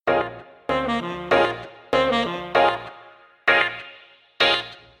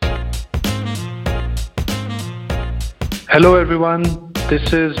Hello everyone,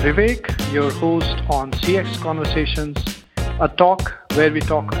 this is Vivek, your host on CX Conversations, a talk where we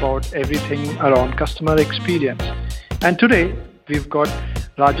talk about everything around customer experience. And today we've got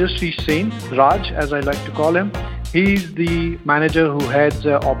Rajashree Sen, Raj as I like to call him. He's the manager who heads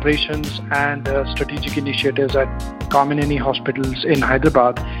operations and strategic initiatives at Kamineni Hospitals in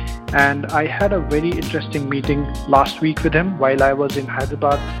Hyderabad. And I had a very interesting meeting last week with him while I was in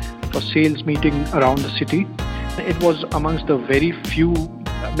Hyderabad for sales meeting around the city. It was amongst the very few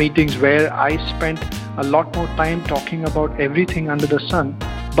meetings where I spent a lot more time talking about everything under the sun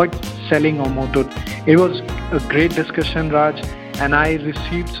but selling Omoto. It was a great discussion, Raj, and I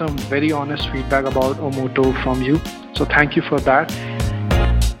received some very honest feedback about Omoto from you. So thank you for that.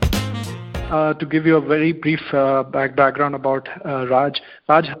 To give you a very brief background about Raj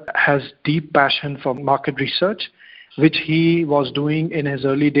has deep passion for market research, which he was doing in his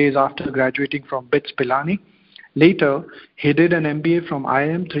early days after graduating from BITS Pilani. Later, he did an MBA from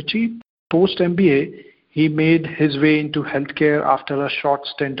IIM Trichy. Post-MBA, he made his way into healthcare after a short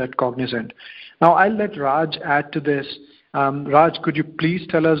stint at Cognizant. Now, I'll let Raj add to this. Raj, could you please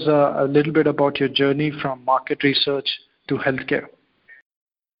tell us a little bit about your journey from market research to healthcare?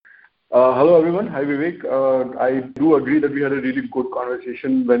 Hello, everyone. Hi, Vivek. I do agree that we had a really good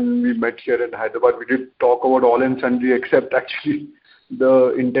conversation when we met here in Hyderabad. We did talk about all and sundry except actually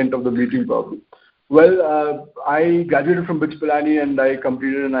the intent of the meeting probably. Well, I graduated from BITS Pilani and I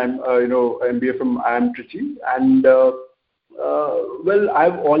completed an MBA from IIM Trichy. And well,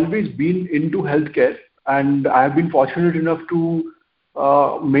 I've always been into healthcare, and I've been fortunate enough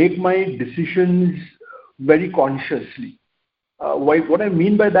to make my decisions very consciously. What I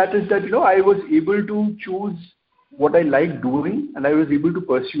mean by that is that I was able to choose what I like doing, and I was able to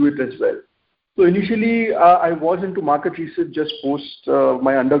pursue it as well. So initially, I was into market research just post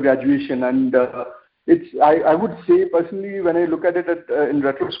my undergraduation, and I would say personally, when I look at it in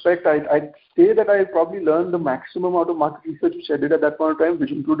retrospect, I'd say that I probably learned the maximum out of market research which I did at that point of time,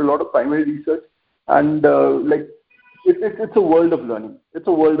 which included a lot of primary research, and it's a world of learning. It's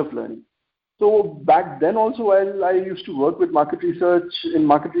a world of learning. So back then also, while I used to work with market research,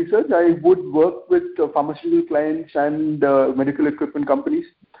 I would work with pharmaceutical clients and medical equipment companies.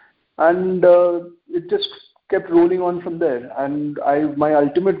 And it just kept rolling on from there. And my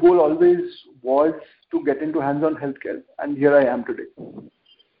ultimate goal always was to get into hands-on healthcare. And here I am today.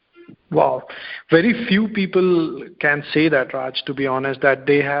 Wow. Very few people can say that, Raj, to be honest, that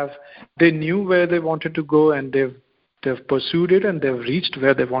they knew where they wanted to go and they've pursued it and they've reached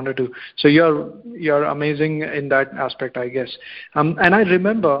where they wanted to. So you're amazing in that aspect, I guess. And I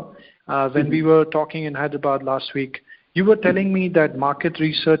remember when we were talking in Hyderabad last week, you were telling me that market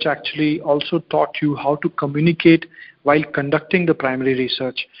research actually also taught you how to communicate while conducting the primary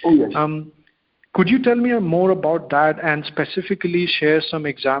research. Oh, yes. Could you tell me more about that and specifically share some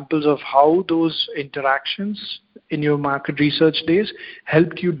examples of how those interactions in your market research days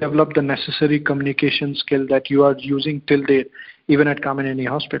helped you develop the necessary communication skill that you are using till date, even at Kamineni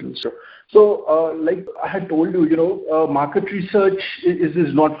Hospitals? So, like I had told you, market research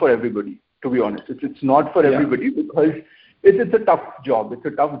is not for everybody, to be honest. It's not for everybody because it's a tough job. It's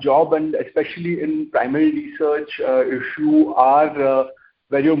a tough job, and especially in primary research, if you are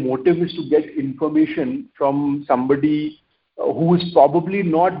where your motive is to get information from somebody who is probably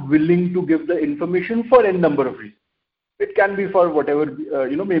not willing to give the information for any number of reasons. It can be for whatever,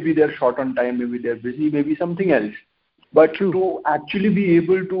 maybe they're short on time, maybe they're busy, maybe something else. But to actually be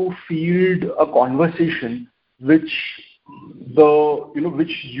able to field a conversation which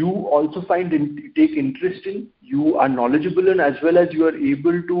you also take interest in, you are knowledgeable in, as well as you are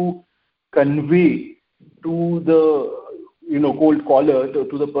able to convey to the cold caller,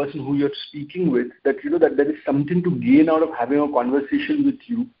 to the person who you're speaking with, that that there is something to gain out of having a conversation with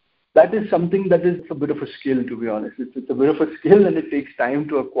you. That is something that is a bit of a skill, to be honest. It's a bit of a skill, and it takes time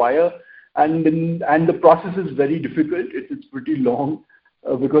to acquire, and the process is very difficult. It's pretty long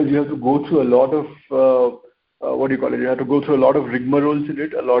because you have to go through a lot of you have to go through a lot of rigmaroles in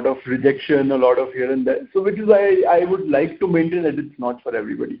it, a lot of rejection, a lot of here and there. So which is why I would like to maintain that it's not for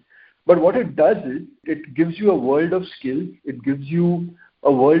everybody. But what it does is it gives you a world of skills, it gives you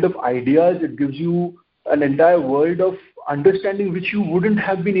a world of ideas, it gives you an entire world of understanding which you wouldn't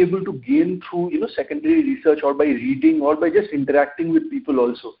have been able to gain through secondary research or by reading or by just interacting with people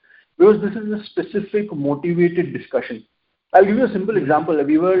also. Because this is a specific motivated discussion. I'll give you a simple example.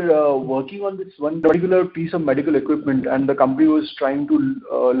 We were working on this one particular piece of medical equipment, and the company was trying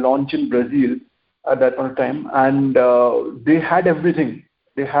to launch in Brazil at that point of time, and they had everything.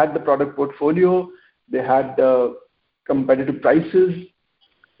 They had the product portfolio, they had competitive prices,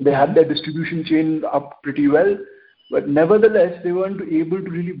 they had their distribution chain up pretty well, But nevertheless, they weren't able to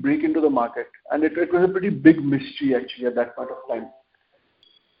really break into the market. And it was a pretty big mystery actually at that point of time.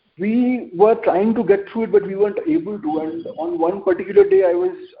 We were trying to get through it, but we weren't able to. And on one particular day, I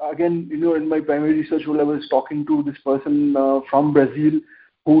was, again, in my primary research role, I was talking to this person from Brazil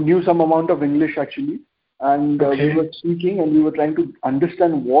who knew some amount of English actually. And we were speaking and we were trying to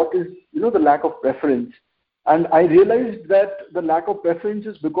understand what is, the lack of preference. And I realized that the lack of preference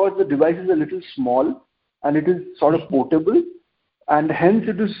is because the device is a little small and it is sort of portable, and hence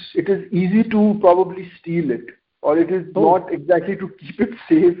it is easy to probably steal it. Or it is not exactly to keep it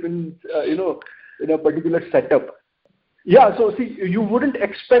safe in a particular setup. Yeah, so see, you wouldn't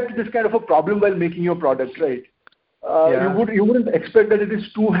expect this kind of a problem while making your product, right? You wouldn't expect that it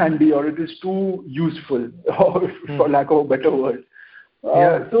is too handy or it is too useful, or for lack of a better word.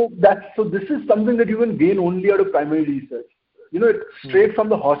 So this is something that you can gain only out of primary research. Straight from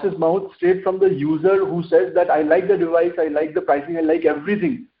the horse's mouth, straight from the user who says that I like the device, I like the pricing, I like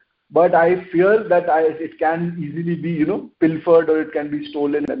everything. But I fear that it can easily be, pilfered or it can be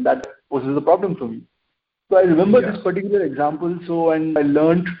stolen, and that poses a problem for me. So I remember this particular example. And I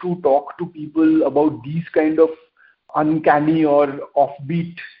learned to talk to people about these kind of uncanny or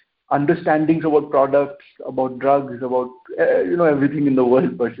offbeat understandings about products, about drugs, about everything in the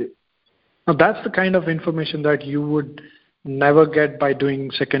world per se. Now that's the kind of information that you would never get by doing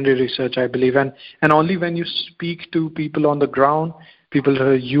secondary research, I believe, and only when you speak to people on the ground, people who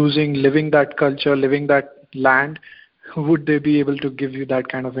are living that culture, living that land, would they be able to give you that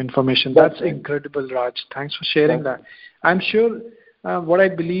kind of information. That's incredible, Raj. Thanks for sharing that. I'm sure what I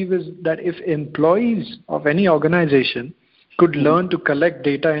believe is that if employees of any organization could learn to collect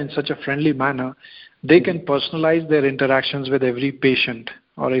data in such a friendly manner, they can personalize their interactions with every patient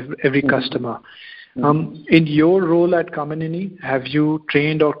or every customer. In your role at Kamanini, have you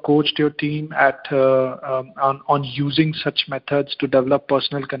trained or coached your team on using such methods to develop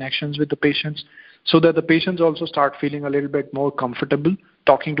personal connections with the patients, so that the patients also start feeling a little bit more comfortable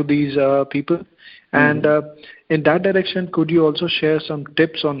talking to these people? And in that direction, could you also share some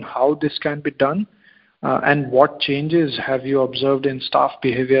tips on how this can be done? And what changes have you observed in staff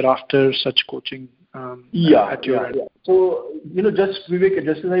behavior after such coaching at your end? So, Vivek,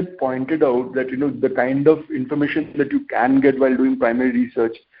 just as I pointed out that, the kind of information that you can get while doing primary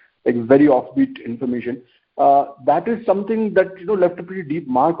research, like very offbeat information, that is something that, left a pretty deep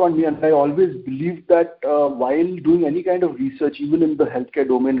mark on me. And I always believed that while doing any kind of research, even in the healthcare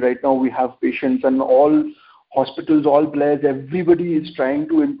domain right now, we have patients and all hospitals, all players, everybody is trying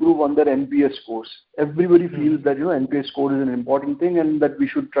to improve on their NPS scores. Everybody feels that, NPS score is an important thing and that we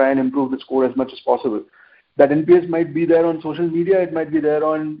should try and improve the score as much as possible. That NPS might be there on social media, it might be there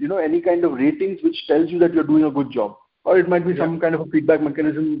on, any kind of ratings which tells you that you're doing a good job. Or it might be some kind of a feedback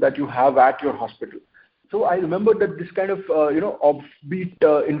mechanism that you have at your hospital. So I remember that this kind of,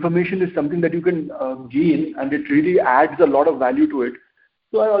 offbeat information is something that you can gain, and it really adds a lot of value to it.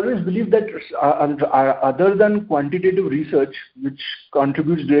 So I always believe that other than quantitative research, which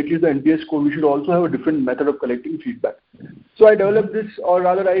contributes directly to the NPS score, we should also have a different method of collecting feedback. So I developed this, or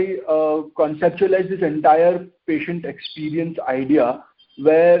rather I conceptualized this entire patient experience idea,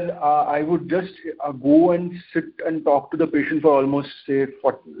 where I would just go and sit and talk to the patient for almost, say,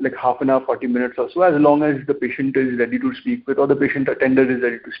 half an hour, 40 minutes or so, as long as the patient is ready to speak with, or the patient attendant is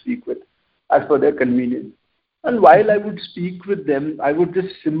ready to speak with, as per their convenience. And while I would speak with them, I would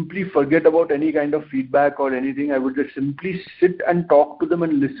just simply forget about any kind of feedback or anything. I would just simply sit and talk to them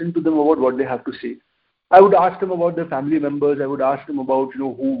and listen to them about what they have to say. I would ask them about their family members. I would ask them about,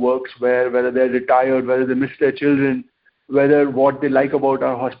 who works where, whether they're retired, whether they miss their children, whether what they like about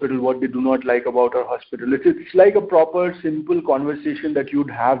our hospital, what they do not like about our hospital. It's like a proper, simple conversation that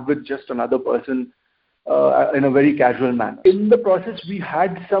you'd have with just another person in a very casual manner. In the process, we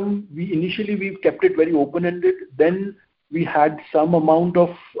initially kept it very open-ended. Then we had some amount of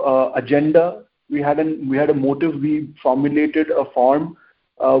agenda. We had a motive. We formulated a form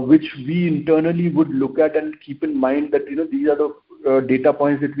which we internally would look at and keep in mind that these are the data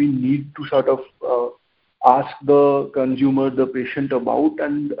points that we need to sort of ask the consumer, the patient about,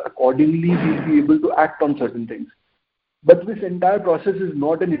 and accordingly we'll be able to act on certain things. But this entire process is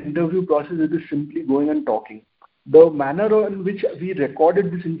not an interview process, it is simply going and talking. The manner in which we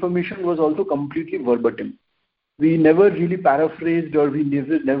recorded this information was also completely verbatim. We never really paraphrased, or we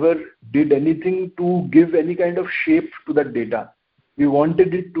never did anything to give any kind of shape to that data. We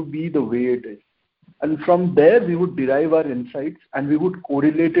wanted it to be the way it is. And from there, we would derive our insights and we would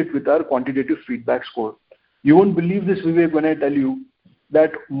correlate it with our quantitative feedback score. You won't believe this, Vivek, when I tell you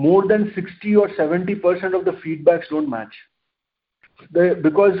that more than 60 or 70% of the feedbacks don't match.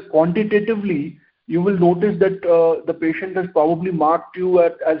 Because quantitatively, you will notice that the patient has probably marked you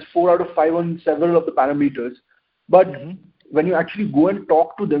as 4 out of 5 on several of the parameters. But when you actually go and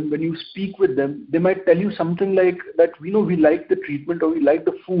talk to them, when you speak with them, they might tell you something like that, we like the treatment or we like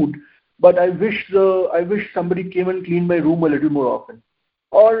the food, but I wish somebody came and cleaned my room a little more often.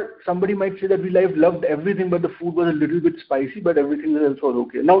 Or somebody might say that we loved everything, but the food was a little bit spicy, but everything else was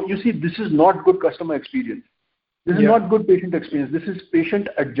okay. Now, you see, this is not good customer experience. This is not good patient experience. This is patient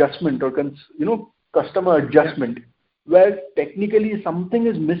adjustment or, customer adjustment, where technically something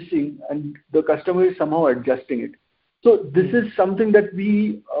is missing and the customer is somehow adjusting it. So this is something that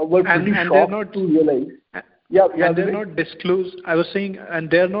we were pretty shocked to realize. They're not disclosed. I was saying,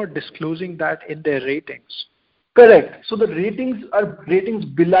 and they're not disclosing that in their ratings. Correct. So the ratings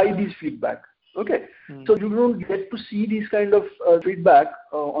belie these feedback. Okay. So you don't get to see these kind of feedback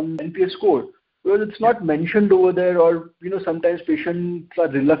on NPS score because it's not mentioned over there, or sometimes patients are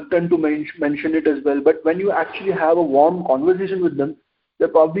reluctant to mention it as well. But when you actually have a warm conversation with them,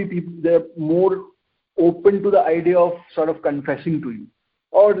 they're more open to the idea of sort of confessing to you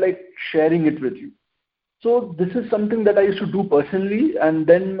or like sharing it with you. So this is something that I used to do personally, and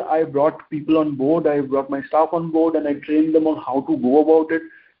then I brought people on board, I brought my staff on board, and I trained them on how to go about it.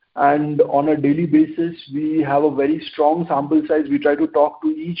 And on a daily basis, we have a very strong sample size. We try to talk to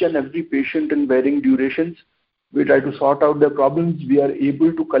each and every patient in varying durations. We try to sort out their problems. We are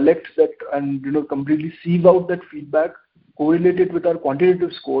able to collect that and completely sieve out that feedback, correlate it with our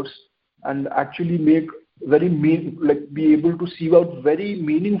quantitative scores, and actually make be able to sieve out very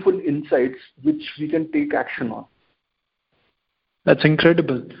meaningful insights which we can take action on. That's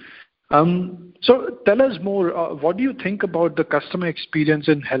incredible. So tell us more. What do you think about the customer experience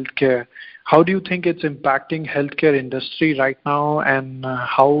in healthcare? How do you think it's impacting healthcare industry right now, and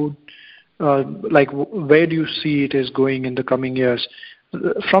where do you see it is going in the coming years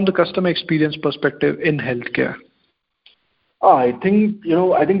from the customer experience perspective in healthcare? I think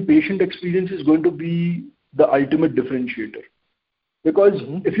patient experience is going to be the ultimate differentiator. Because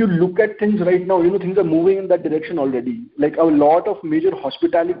if you look at things right now, things are moving in that direction already. Like a lot of major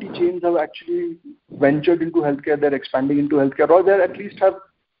hospitality chains have actually ventured into healthcare. They're expanding into healthcare, or they at least have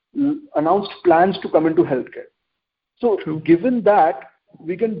announced plans to come into healthcare. So given that,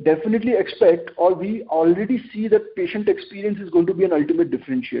 we can definitely expect, or we already see that patient experience is going to be an ultimate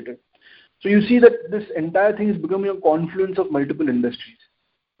differentiator. So you see that this entire thing is becoming a confluence of multiple industries.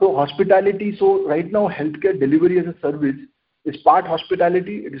 So hospitality, so right now healthcare delivery as a service is part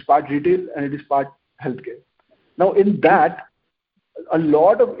hospitality, it is part retail, and it is part healthcare. Now in that, a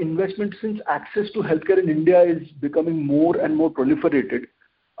lot of investment, since access to healthcare in India is becoming more and more proliferated,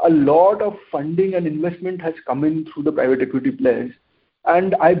 a lot of funding and investment has come in through the private equity players.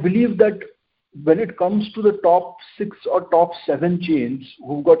 And I believe that when it comes to the top 6 or top 7 chains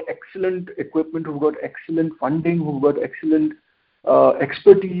who've got excellent equipment, who've got excellent funding, who've got excellent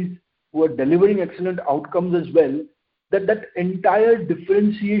expertise, who are delivering excellent outcomes as well, that entire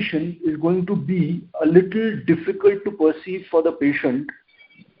differentiation is going to be a little difficult to perceive for the patient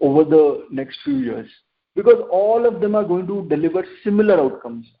over the next few years. Because all of them are going to deliver similar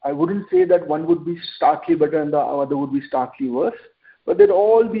outcomes. I wouldn't say that one would be starkly better and the other would be starkly worse, but they'll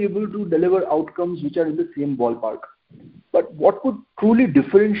all be able to deliver outcomes which are in the same ballpark. But what would truly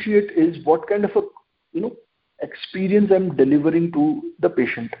differentiate is what kind of a experience I'm delivering to the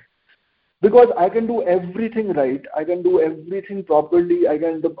patient. Because I can do everything right, I can do everything properly,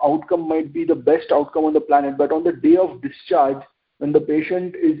 the outcome might be the best outcome on the planet, but on the day of discharge, when the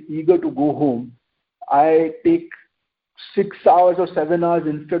patient is eager to go home, I take 6 hours or 7 hours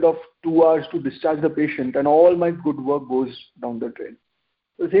instead of 2 hours to discharge the patient, and all my good work goes down the drain.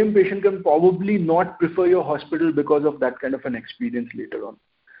 The same patient can probably not prefer your hospital because of that kind of an experience later on.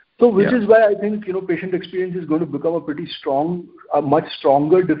 So which is why I think, patient experience is going to become a much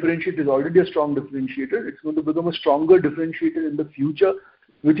stronger differentiator. It is already a strong differentiator. It's going to become a stronger differentiator in the future,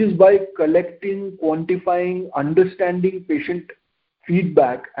 which is by collecting, quantifying, understanding patient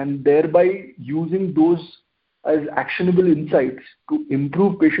feedback, and thereby using those as actionable insights to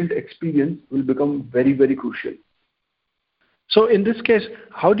improve patient experience will become very, very crucial. So in this case,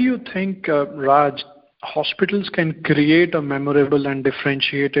 how do you think, Raj, hospitals can create a memorable and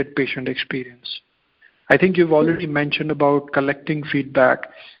differentiated patient experience? I think you've already mentioned about collecting feedback.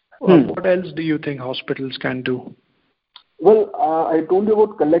 What else do you think hospitals can do? Well, I told you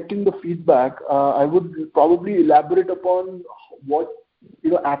about collecting the feedback. I would probably elaborate upon what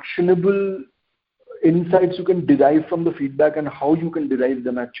actionable insights you can derive from the feedback and how you can derive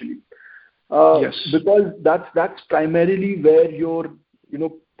them actually. Yes. Because that's primarily where your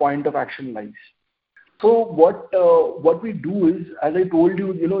point of action lies. So what we do is, as I told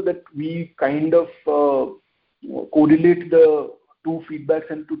you, that we kind of correlate the two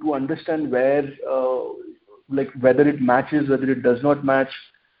feedbacks and to understand where, like whether it matches, whether it does not match,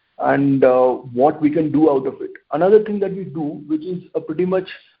 and what we can do out of it. Another thing that we do, which is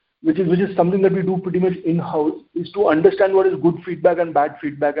something that we do pretty much in-house, is to understand what is good feedback and bad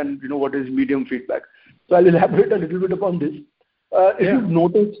feedback, and what is medium feedback. So I'll elaborate a little bit upon this. If you've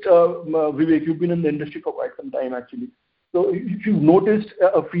noticed, Vivek, you've been in the industry for quite some time actually. So if you've noticed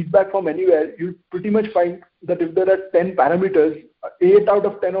a feedback from anywhere, you pretty much find that if there are 10 parameters, 8 out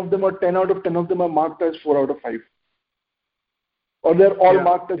of 10 of them or 10 out of 10 of them are marked as 4 out of 5. Or they're all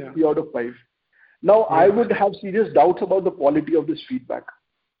marked as 3 out of 5. Now, I would have serious doubts about the quality of this feedback.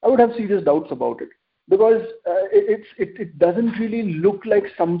 I would have serious doubts about it because it doesn't really look like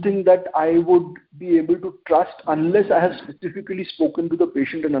something that I would be able to trust unless I have specifically spoken to the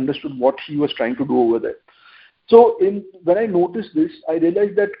patient and understood what he was trying to do over there. So when I noticed this, I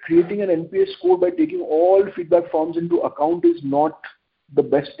realized that creating an NPS score by taking all feedback forms into account is not the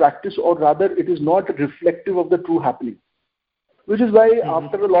best practice, or rather it is not reflective of the true happening. Which is why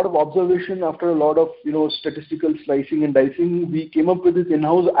after a lot of observation, after a lot of statistical slicing and dicing, we came up with this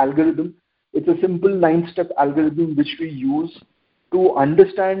in-house algorithm. It's a simple 9-step algorithm which we use to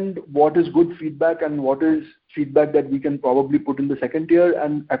understand what is good feedback and what is feedback that we can probably put in the second tier,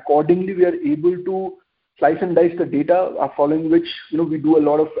 and accordingly we are able to slice and dice the data, following which we do a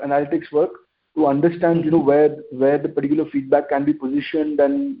lot of analytics work to understand where the particular feedback can be positioned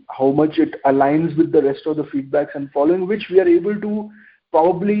and how much it aligns with the rest of the feedbacks, and following which we are able to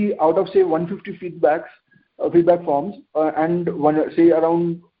probably out of say 150 feedback forms and say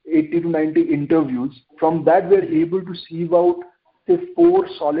around 80 to 90 interviews. From that we are able to sieve out say 4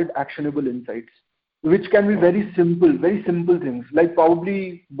 solid actionable insights, which can be very simple things like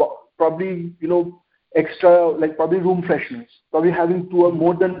probably extra, like probably room freshness, probably having 2 or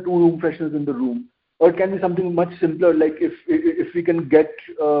more than 2 room freshness in the room. Or it can be something much simpler, like if we can get,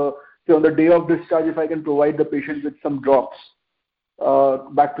 say on the day of discharge, if I can provide the patient with some drops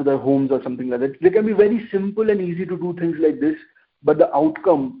back to their homes or something like that. They can be very simple and easy to do things like this, but the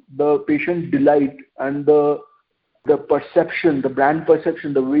outcome, the patient delight and the perception, the brand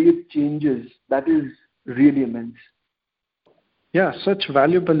perception, the way it changes, that is really immense. Yeah, such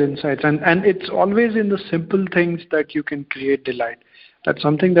valuable insights. And it's always in the simple things that you can create delight. That's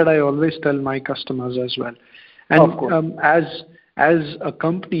something that I always tell my customers as well. And as a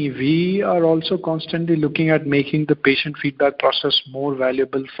company, we are also constantly looking at making the patient feedback process more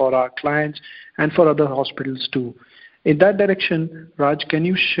valuable for our clients and for other hospitals too. In that direction, Raj, can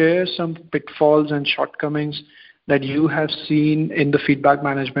you share some pitfalls and shortcomings that you have seen in the feedback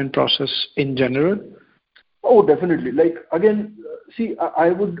management process in general? Oh, definitely. Like, again, see, I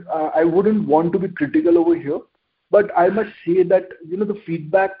wouldn't want to be critical over here, but I must say that, the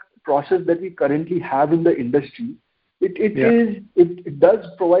feedback process that we currently have in the industry, it does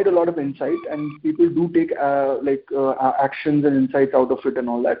provide a lot of insight, and people do take actions and insights out of it and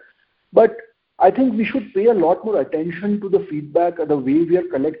all that. But I think we should pay a lot more attention to the feedback, the way we are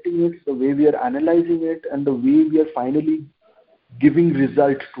collecting it, the way we are analyzing it, and the way we are finally giving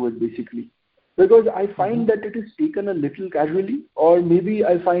results to it, basically. Because I find that it is taken a little casually, or maybe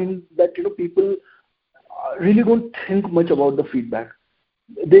I find that people really don't think much about the feedback.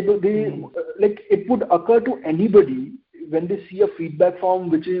 They like it would occur to anybody when they see a feedback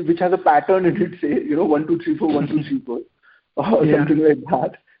form which has a pattern in it, say 1 2 3 4 1 2 3 4 or something like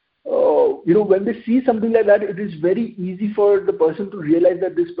that. When they see something like that, it is very easy for the person to realize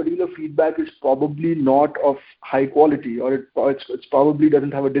that this particular feedback is probably not of high quality, or it probably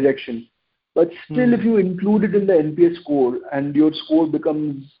doesn't have a direction. But still, if you include it in the NPS score and your score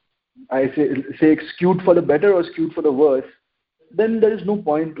becomes, I say skewed for the better or skewed for the worse, then there is no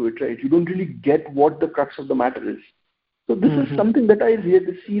point to it, right? You don't really get what the crux of the matter is. So this is something that I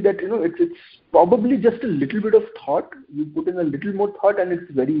really see that, it's probably just a little bit of thought. You put in a little more thought and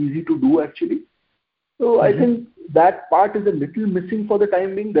it's very easy to do actually. So I think that part is a little missing for the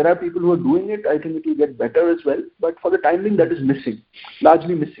time being. There are people who are doing it. I think it will get better as well. But for the time being, that is missing,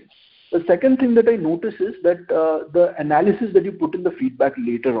 largely missing. The second thing that I notice is that the analysis that you put in the feedback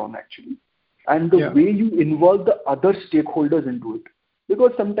later on actually, and the way you involve the other stakeholders into it.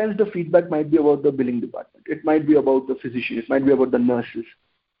 Because sometimes the feedback might be about the billing department. It might be about the physician. It might be about the nurses.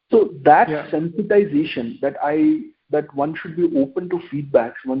 So that sensitization that one should be open to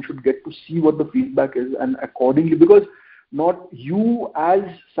feedbacks, one should get to see what the feedback is, and accordingly, because not you as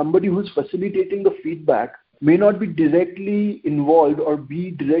somebody who's facilitating the feedback may not be directly involved or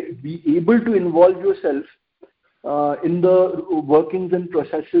be able to involve yourself in the workings and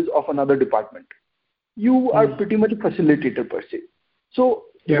processes of another department. you are pretty much a facilitator per se. So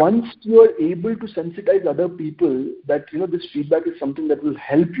once you are able to sensitize other people that, this feedback is something that will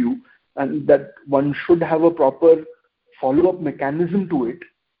help you and that one should have a proper follow-up mechanism to it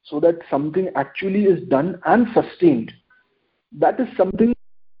so that something actually is done and sustained, that is something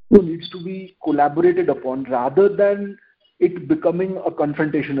that needs to be collaborated upon rather than it becoming a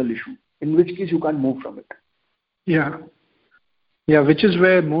confrontational issue, in which case you can't move from it. Yeah, which is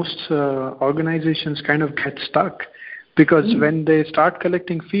where most organizations kind of get stuck, because when they start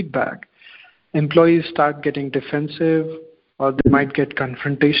collecting feedback, employees start getting defensive, or they might get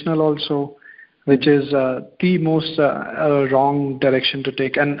confrontational also, which is the most wrong direction to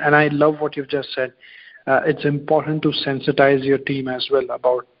take. And I love what you've just said. It's important to sensitize your team as well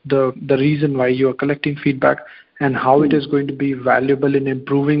about the reason why you are collecting feedback and how it is going to be valuable in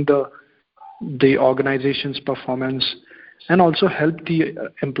improving the organization's performance and also help the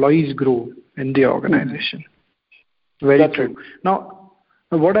employees grow in the organization. Very true. Now,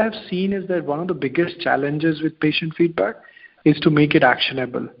 what I have seen is that one of the biggest challenges with patient feedback is to make it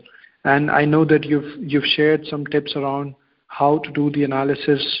actionable. And I know that you've shared some tips around how to do the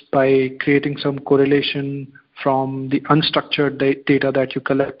analysis by creating some correlation from the unstructured data that you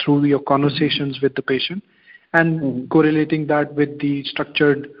collect through your conversations with the patient and correlating that with the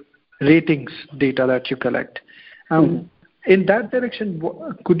structured ratings data that you collect. In that direction,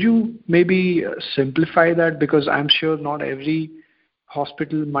 could you maybe simplify that? Because I'm sure not every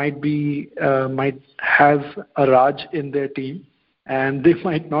hospital might have a Raj in their team, and they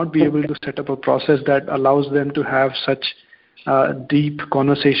might not be able to set up a process that allows them to have such deep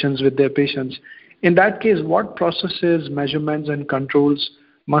conversations with their patients. In that case, what processes, measurements, and controls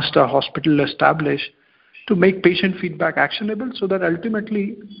must a hospital establish to make patient feedback actionable so that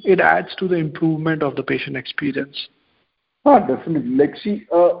ultimately it adds to the improvement of the patient experience? Definitely.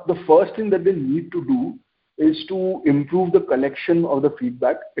 The first thing that they need to do is to improve the collection of the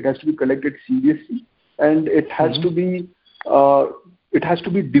feedback. It has to be collected seriously, and it has to be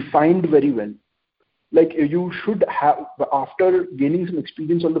defined very well. Like, you should have, after gaining some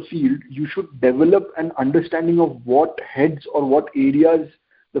experience on the field, you should develop an understanding of what heads or what areas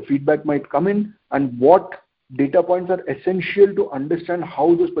the feedback might come in and what data points are essential to understand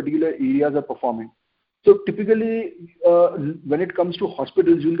how those particular areas are performing. So typically, when it comes to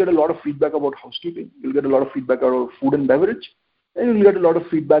hospitals, you'll get a lot of feedback about housekeeping. You'll get a lot of feedback about food and beverage. And you'll get a lot of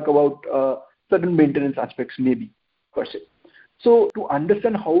feedback about certain maintenance aspects, maybe, per se. So to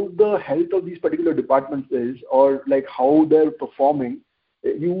understand how the health of these particular departments is, or like how they're performing,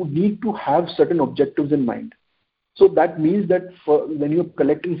 you need to have certain objectives in mind. So that means that when you're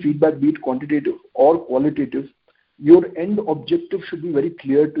collecting feedback, be it quantitative or qualitative, your end objective should be very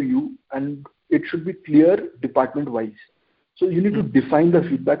clear to you, and it should be clear department-wise. So you need to define the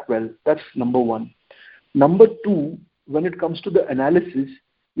feedback well. That's number one. Number two, when it comes to the analysis,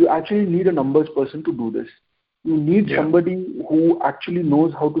 you actually need a numbers person to do this. You need somebody who actually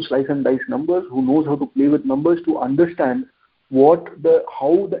knows how to slice and dice numbers, who knows how to play with numbers to understand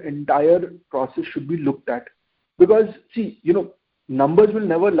how the entire process should be looked at. Because, see, numbers will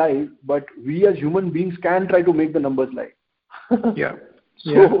never lie, but we as human beings can try to make the numbers lie.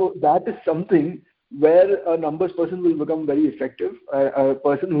 So that is something where a numbers person will become very effective. A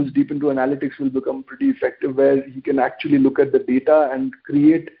person who's deep into analytics will become pretty effective, where he can actually look at the data and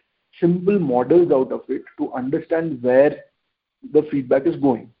create simple models out of it to understand where the feedback is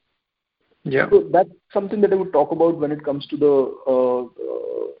going. So that's something that I would talk about when it comes to the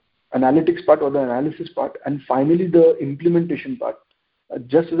analytics part or the analysis part. And finally, the implementation part.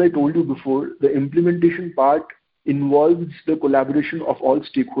 Just as I told you before, the implementation part involves the collaboration of all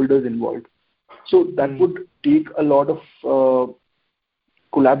stakeholders involved. So that would take a lot of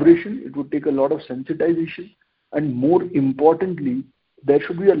collaboration, it would take a lot of sensitization, and more importantly, there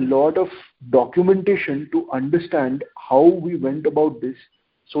should be a lot of documentation to understand how we went about this,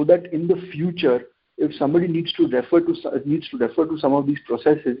 so that in the future, if somebody needs to refer to some of these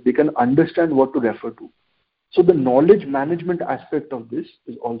processes, they can understand what to refer to. So the knowledge management aspect of this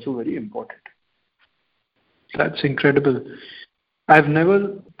is also very important. That's incredible. I've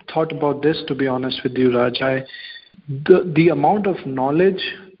never thought about this, to be honest with you, Raj. The amount of knowledge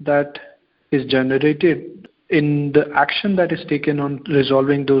that is generated in the action that is taken on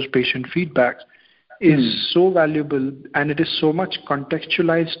resolving those patient feedbacks is so valuable, and it is so much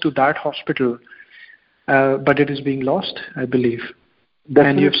contextualized to that hospital, but it is being lost, I believe. Definitely.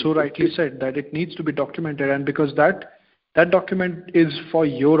 And you've so rightly said that it needs to be documented, and because that document is for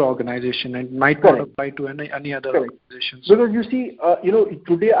your organization and might not apply to any other organizations. Because you see,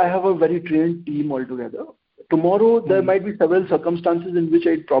 today I have a very trained team altogether. Tomorrow there might be several circumstances in which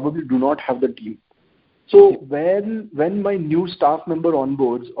I probably do not have the team. So when my new staff member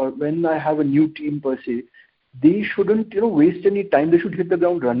onboards or when I have a new team per se, they shouldn't waste any time. They should hit the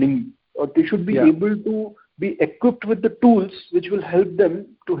ground running, or they should be able to be equipped with the tools which will help them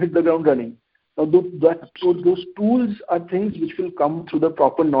to hit the ground running. Now, those tools are things which will come through the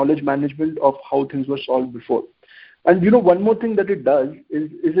proper knowledge management of how things were solved before. And one more thing that it does is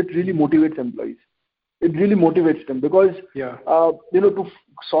it really motivates employees. It really motivates them because to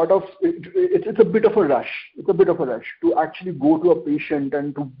sort of it's a bit of a rush. It's a bit of a rush to actually go to a patient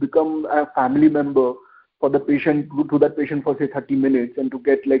and to become a family member for the patient, to that patient for say 30 minutes, and to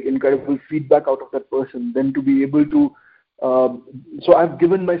get like incredible feedback out of that person. Then to be able to so I've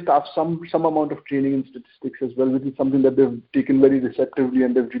given my staff some amount of training in statistics as well, which is something that they've taken very receptively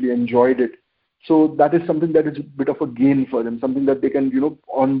and they've really enjoyed it. So that is something that is a bit of a gain for them, something that they can,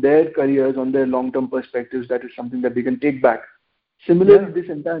 on their careers, on their long-term perspectives, that is something that they can take back. Similarly, this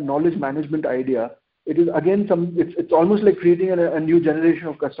entire knowledge management idea, it is again it's almost like creating a new generation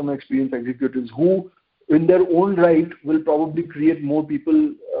of customer experience executives who, in their own right, will probably create more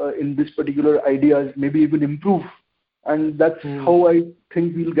people in this particular ideas, maybe even improve. And that's how I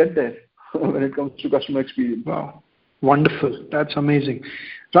think we'll get there when it comes to customer experience. Wow. Wonderful. That's amazing.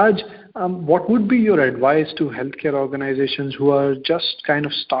 Raj, what would be your advice to healthcare organizations who are just kind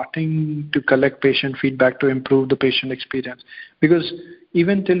of starting to collect patient feedback to improve the patient experience? Because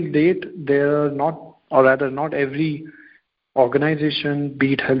even till date, there are not, or rather not every organization,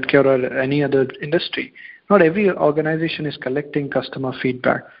 be it healthcare or any other industry, not every organization is collecting customer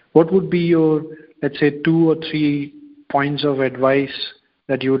feedback. What would be your, let's say, 2 or 3 points of advice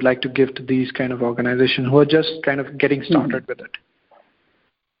that you would like to give to these kind of organizations who are just kind of getting started with it?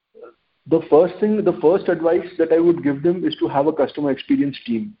 The first advice that I would give them is to have a customer experience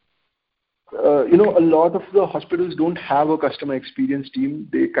team. A lot of the hospitals don't have a customer experience team.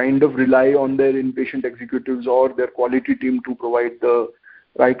 They kind of rely on their inpatient executives or their quality team to provide the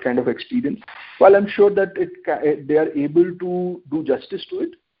right kind of experience. While I'm sure that they are able to do justice to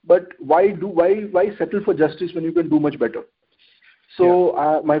it, but why settle for justice when you can do much better?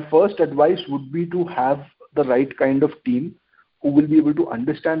 So my first advice would be to have the right kind of team who will be able to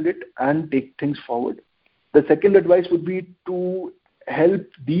understand it and take things forward. The second advice would be to help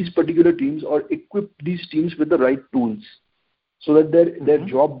these particular teams or equip these teams with the right tools so that their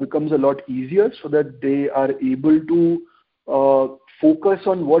job becomes a lot easier, so that they are able to focus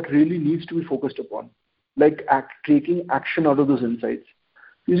on what really needs to be focused upon, like taking action out of those insights.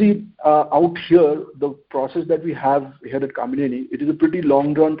 You see, out here, the process that we have here at Kamini, it is a pretty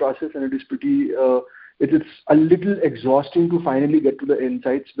long-drawn process, and it is it's a little exhausting to finally get to the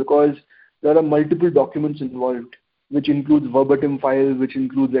insights, because there are multiple documents involved, which includes verbatim file, which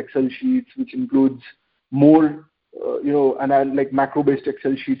includes Excel sheets, which includes more, and like macro-based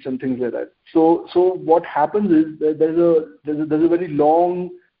Excel sheets and things like that. So what happens is that there's a very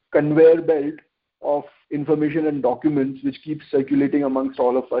long conveyor belt of information and documents which keeps circulating amongst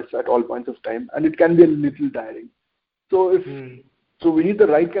all of us at all points of time, and it can be a little tiring. So so we need the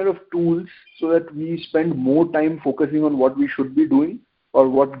right kind of tools so that we spend more time focusing on what we should be doing or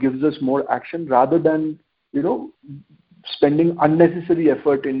what gives us more action, rather than spending unnecessary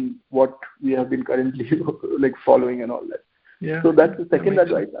effort in what we have been currently like following and all that. Yeah. So that's the second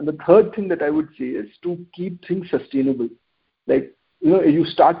advice. And the third thing that I would say is to keep things sustainable. Like, you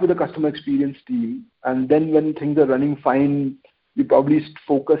start with a customer experience team, and then when things are running fine, you probably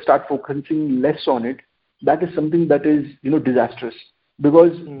start focusing less on it. That is something that is, disastrous.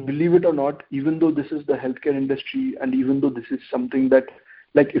 Because believe it or not, even though this is the healthcare industry, and even though this is something that,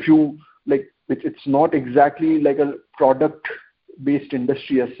 like, if you like, it's not exactly like a product-based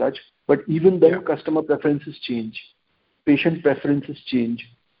industry as such, but even then customer preferences change, patient preferences change.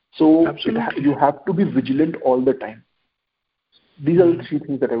 So you have to be vigilant all the time. These are the 3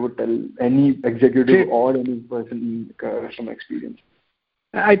 things that I would tell any executive or any person in customer experience.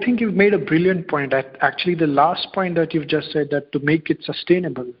 I think you've made a brilliant point. Actually, the last point that you've just said, that to make it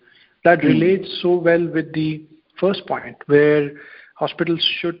sustainable, that relates so well with the first point, where hospitals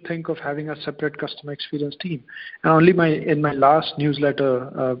should think of having a separate customer experience team. And in my last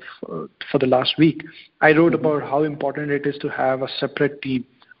newsletter for the last week, I wrote about how important it is to have a separate team,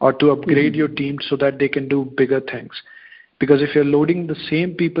 or to upgrade your team so that they can do bigger things. Because if you're loading the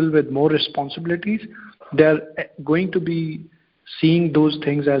same people with more responsibilities, they're going to be seeing those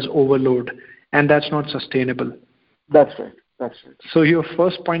things as overload, and that's not sustainable. That's right. So your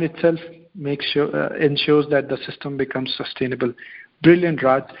first point itself ensures that the system becomes sustainable. Brilliant,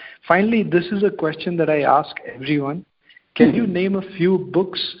 Raj. Finally, this is a question that I ask everyone. Can you name a few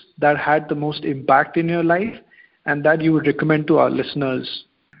books that had the most impact in your life and that you would recommend to our listeners?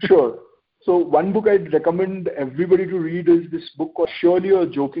 Sure. So one book I'd recommend everybody to read is this book called Surely You're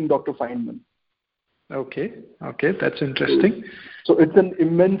Joking, Dr. Feynman. Okay, that's interesting. So it's an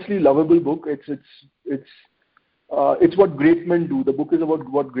immensely lovable book. It's what great men do. The book is about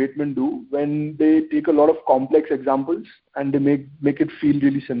what great men do when they take a lot of complex examples and they make it feel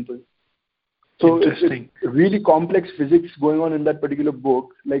really simple. So it's really complex physics going on in that particular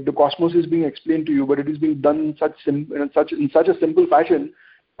book. Like the cosmos is being explained to you, but it is being done in such a simple fashion.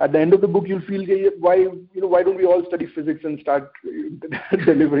 At the end of the book, you'll feel why don't we all study physics and start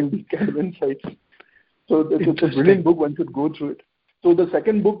delivering these kind of insights? So it's a brilliant book. One should go through it. So the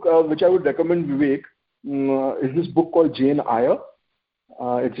second book which I would recommend, Vivek, is this book called Jane Eyre.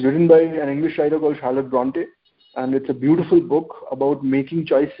 It's written by an English writer called Charlotte Bronte. And it's a beautiful book about making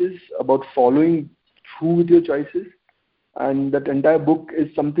choices, about following through with your choices. And that entire book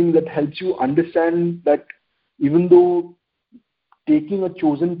is something that helps you understand that even though taking a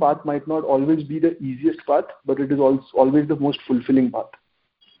chosen path might not always be the easiest path, but it is always the most fulfilling path.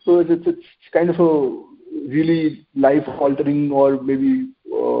 So it's kind of a really life-altering or maybe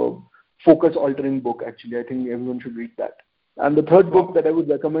focus-altering book, actually. I think everyone should read that. And the third book that I would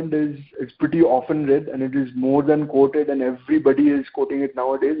recommend it's pretty often read, and it is more than quoted, and everybody is quoting it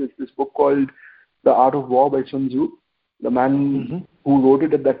nowadays. It's this book called The Art of War by Sun Tzu. The man who wrote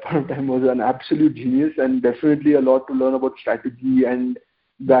it at that point of time was an absolute genius, and definitely a lot to learn about strategy and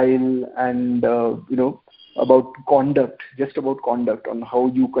guile and about conduct, just about conduct, on how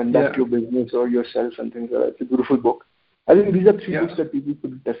you conduct your business or yourself and things like that. It's a beautiful book. I think these are three books that people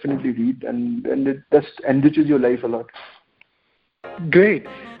could definitely read, and it just enriches your life a lot. Great.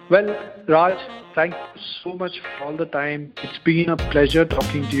 Well, Raj, thank you so much for all the time. It's been a pleasure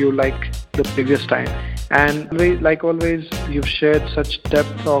talking to you like the previous time. And like always, you've shared such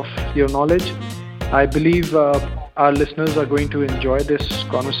depth of your knowledge. I believe our listeners are going to enjoy this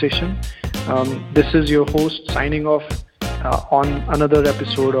conversation. This is your host signing off on another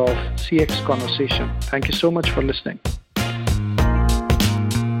episode of CX Conversation. Thank you so much for listening.